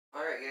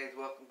guys,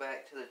 welcome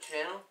back to the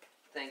channel.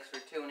 Thanks for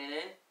tuning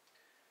in.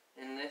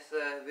 In this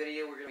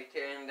video we're going to be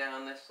tearing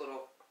down this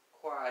little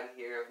quad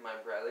here of my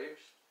brother's.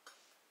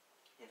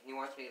 And he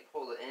wants me to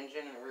pull the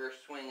engine and rear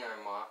swing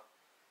arm off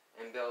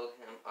and build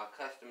him a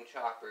custom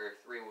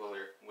chopper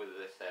 3-wheeler with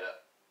this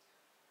setup.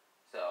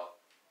 So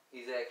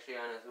he's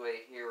actually on his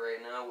way here right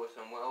now with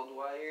some weld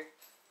wire.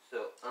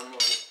 So I'm going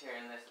to be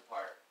tearing this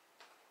apart.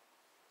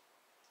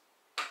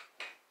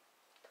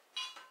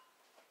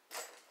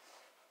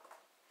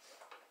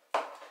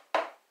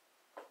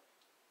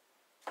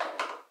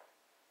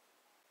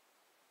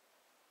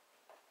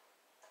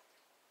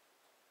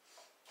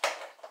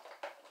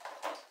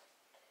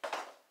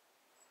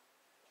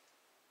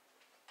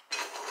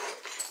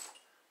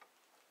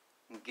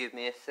 Give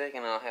me a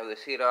second, I'll have the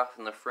seat off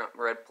and the front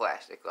red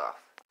plastic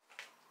off.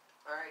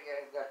 Alright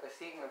guys, got the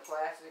seat and the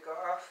plastic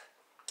off.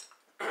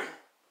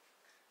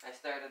 I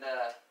started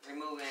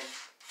removing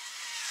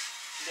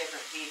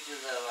different pieces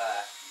of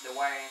the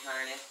wiring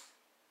harness.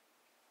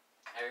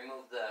 I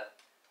removed the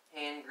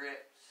hand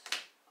grips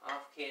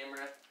off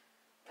camera.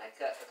 I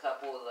cut a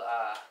couple of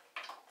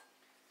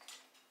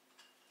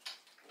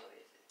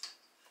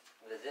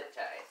the zip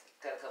ties.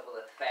 Cut a couple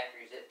of the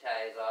factory zip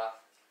ties off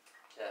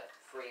to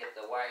free up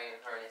the wiring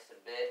harness a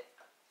bit.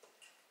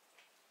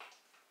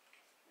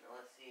 Now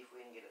let's see if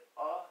we can get it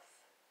off.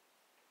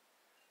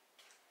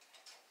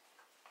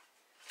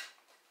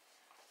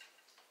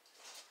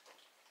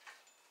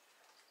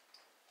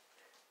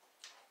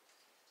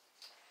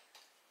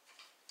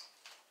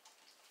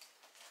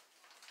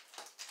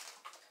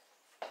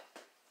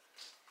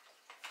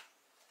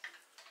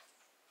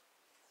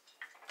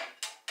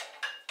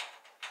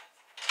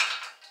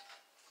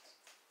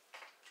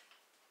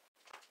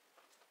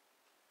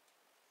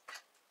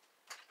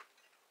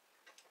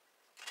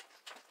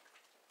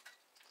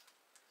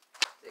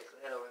 Stick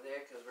that over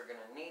there because we're going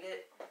to need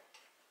it.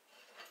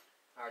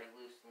 Already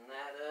loosened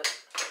that up.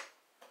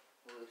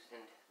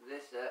 Loosened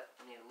this up.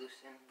 I need to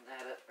loosen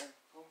that up.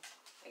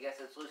 I guess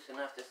it's loose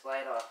enough to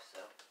slide off,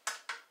 so.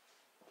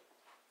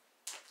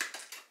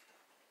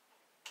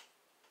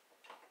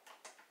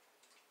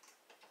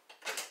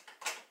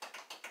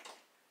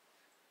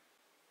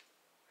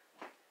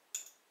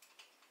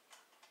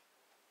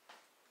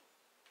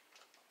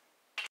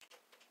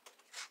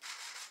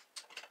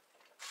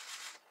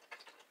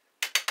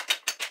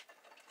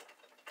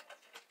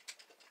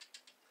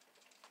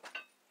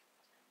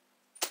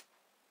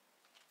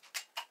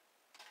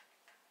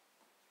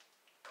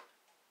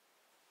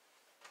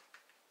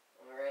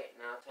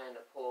 Now time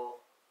to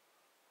pull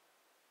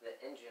the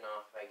engine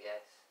off, I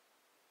guess.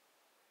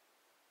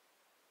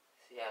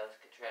 See how this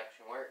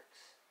contraption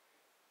works.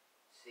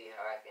 See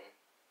how I can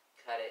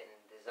cut it and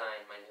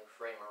design my new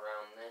frame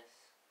around this.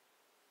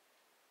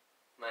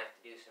 Might have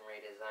to do some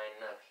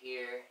redesigning up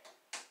here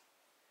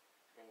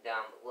and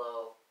down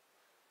below.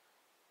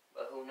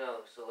 But who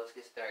knows, so let's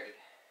get started.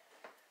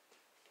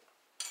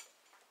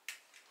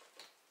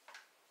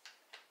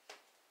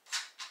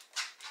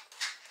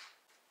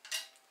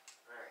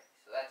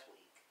 That's weak.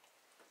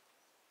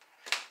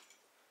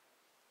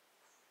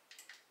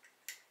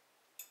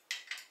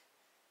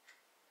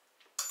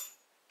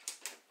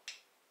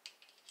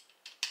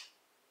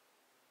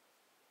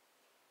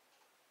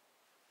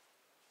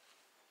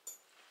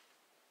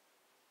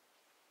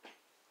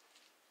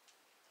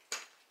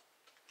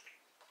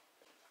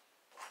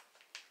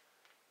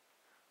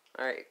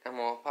 Alright, I'm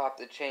going to pop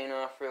the chain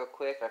off real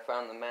quick. I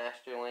found the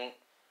master link.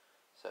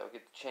 So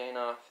get the chain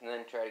off and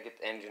then try to get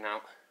the engine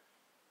out.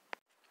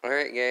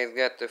 Alright guys,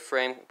 got the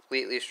frame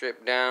completely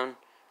stripped down.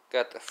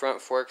 Got the front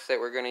forks that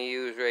we're going to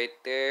use right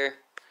there.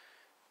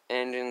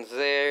 Engine's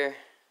there.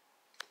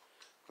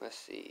 Let's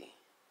see.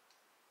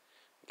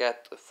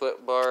 Got the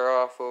foot bar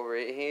off over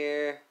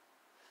here.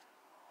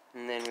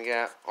 And then we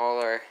got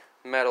all our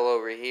metal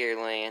over here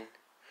laying.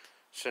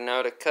 So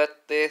now to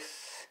cut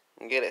this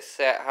and get it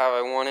set how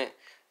I want it.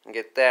 And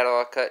get that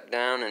all cut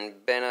down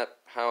and bent up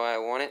how I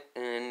want it.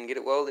 And get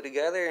it welded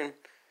together and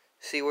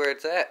see where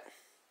it's at.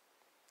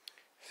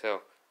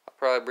 So I'll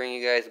probably bring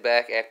you guys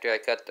back after I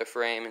cut the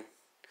frame and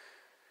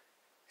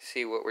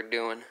see what we're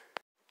doing.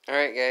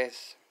 Alright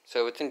guys,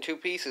 so it's in 2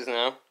 pieces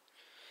now.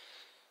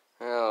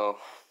 Oh,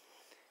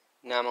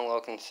 now I'm a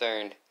little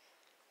concerned.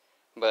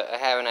 But I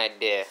have an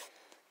idea.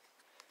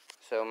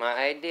 So my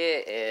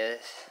idea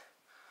is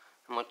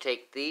I'm going to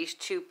take these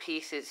 2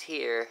 pieces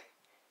here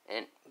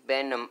and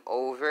bend them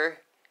over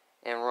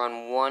and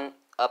run one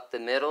up the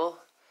middle.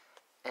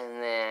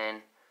 And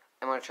then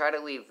I'm going to try to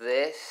leave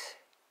this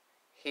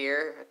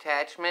here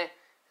attachment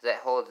that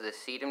holds the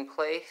seat in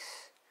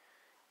place,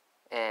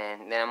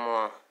 and then I'm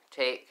going to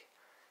take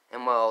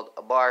and weld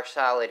a bar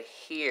solid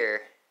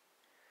here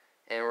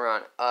and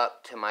run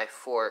up to my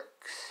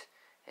forks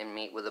and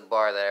meet with a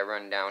bar that I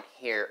run down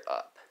here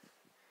up.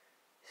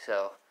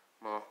 So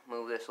I'm going to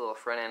move this little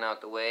front end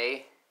out the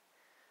way,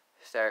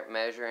 start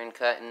measuring,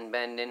 cutting,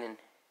 bending, and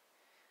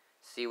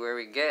see where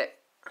we get.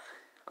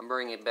 I'll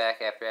bring it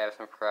back after I have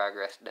some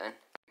progress done.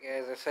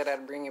 Guys, I said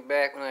I'd bring it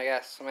back when I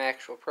got some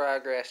actual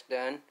progress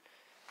done.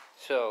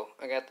 So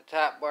I got the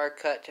top bar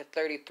cut to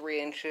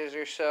 33 inches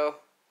or so.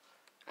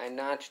 I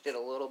notched it a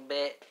little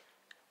bit.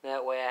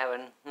 That way I have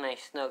a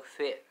nice snug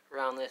fit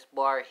around this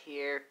bar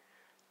here.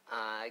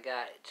 I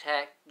got it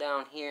tacked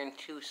down here in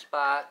 2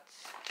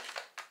 spots.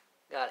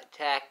 Got it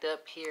tacked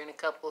up here in a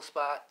couple of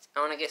spots.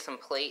 I want to get some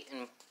plate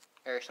and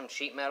or some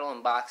sheet metal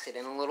and box it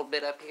in a little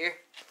bit up here.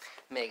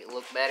 Make it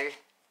look better.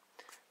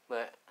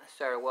 But I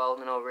started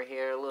welding over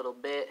here a little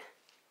bit.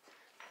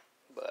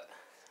 But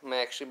I'm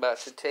actually about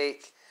to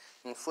take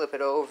and flip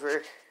it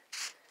over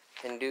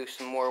and do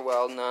some more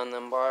welding on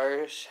them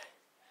bars.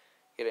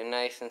 Get it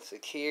nice and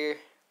secure.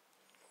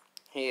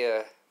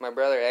 My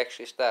brother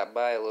actually stopped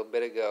by a little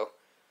bit ago,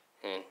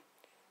 and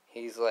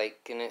he's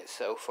liking it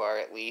so far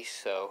at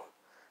least, so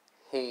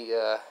he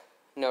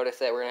noticed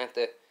that we're going to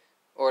have to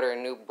order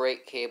a new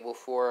brake cable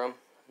for him,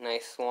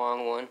 nice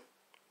long one.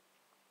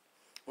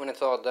 When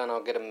it's all done,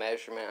 I'll get a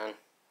measurement on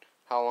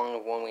how long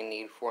of one we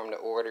need for him to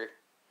order,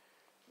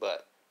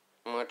 but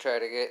I'm going to try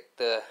to get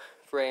the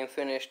frame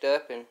finished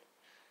up and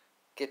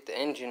get the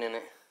engine in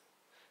it,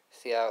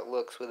 see how it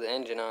looks with the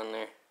engine on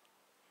there.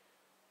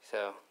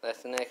 So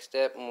that's the next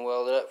step. I'm going to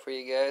weld it up for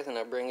you guys and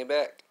I'll bring you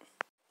back.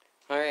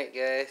 Alright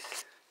guys,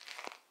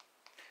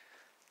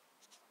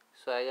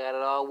 so I got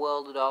it all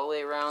welded all the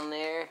way around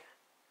there,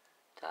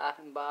 top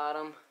and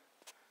bottom.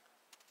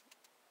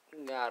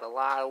 Got a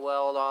lot of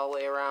weld all the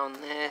way around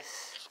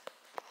this.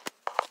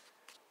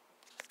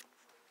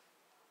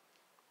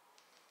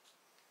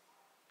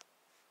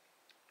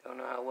 Don't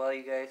know how well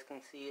you guys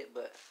can see it,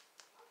 but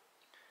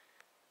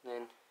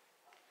then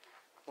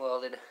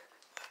welded.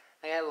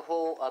 I have a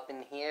hole up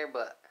in here,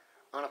 but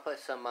I'm going to put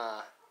some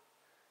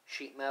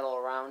sheet metal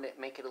around it,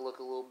 make it look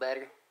a little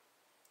better.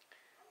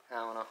 I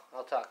don't know.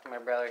 I'll talk to my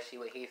brother, see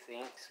what he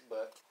thinks,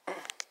 but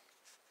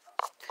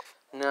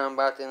now I'm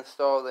about to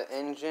install the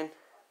engine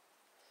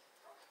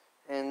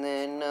and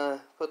then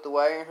put the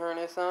wiring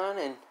harness on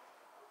and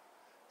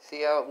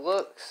see how it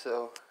looks.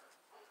 So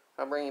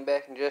I'll bring you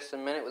back in just a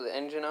minute with the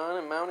engine on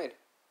and mounted.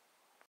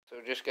 So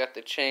just got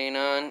the chain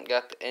on,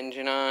 got the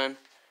engine on,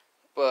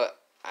 but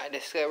I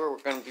discovered we're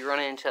going to be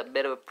running into a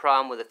bit of a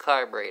problem with the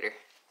carburetor.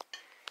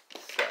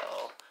 So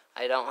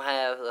I don't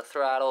have the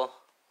throttle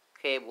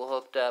cable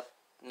hooked up,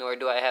 nor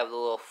do I have the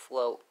little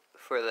float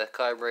for the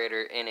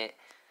carburetor in it.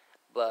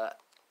 But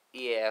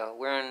yeah,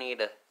 we're going to need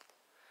to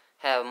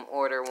have them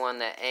order one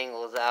that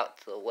angles out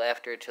to the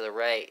left or to the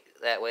right.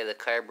 That way the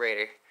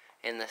carburetor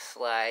and the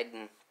slide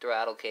and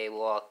throttle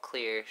cable all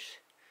clears.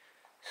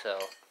 So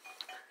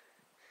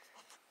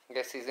I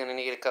guess he's going to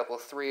need a couple,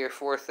 3 or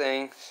 4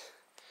 things.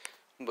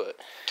 But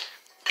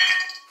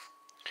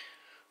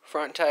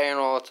front tire and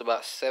all, it's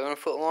about 7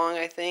 foot long,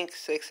 I think,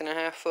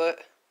 6.5 foot.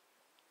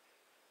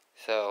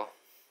 So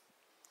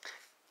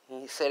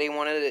he said he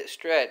wanted it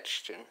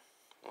stretched, and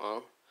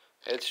well,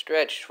 it's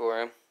stretched for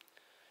him.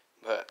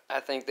 But I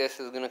think this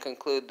is going to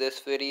conclude this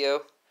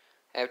video.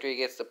 After he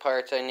gets the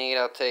parts I need,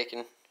 I'll take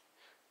and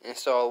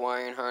install a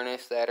wiring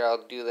harness.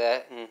 I'll do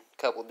that in a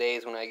couple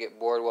days when I get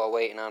bored while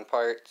waiting on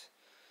parts.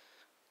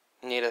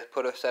 Need to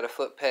put a set of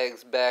foot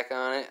pegs back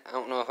on it. I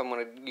don't know if I'm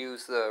going to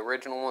use the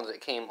original ones that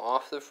came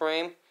off the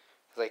frame,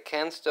 because I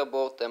can still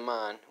bolt them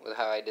on with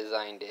how I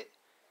designed it.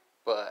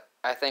 But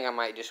I think I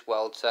might just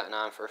weld something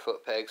on for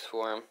foot pegs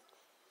for them.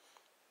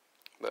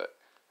 But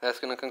that's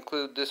going to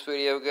conclude this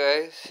video,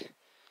 guys.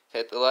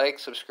 Hit the like,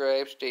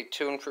 subscribe, stay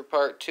tuned for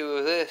part 2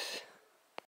 of this.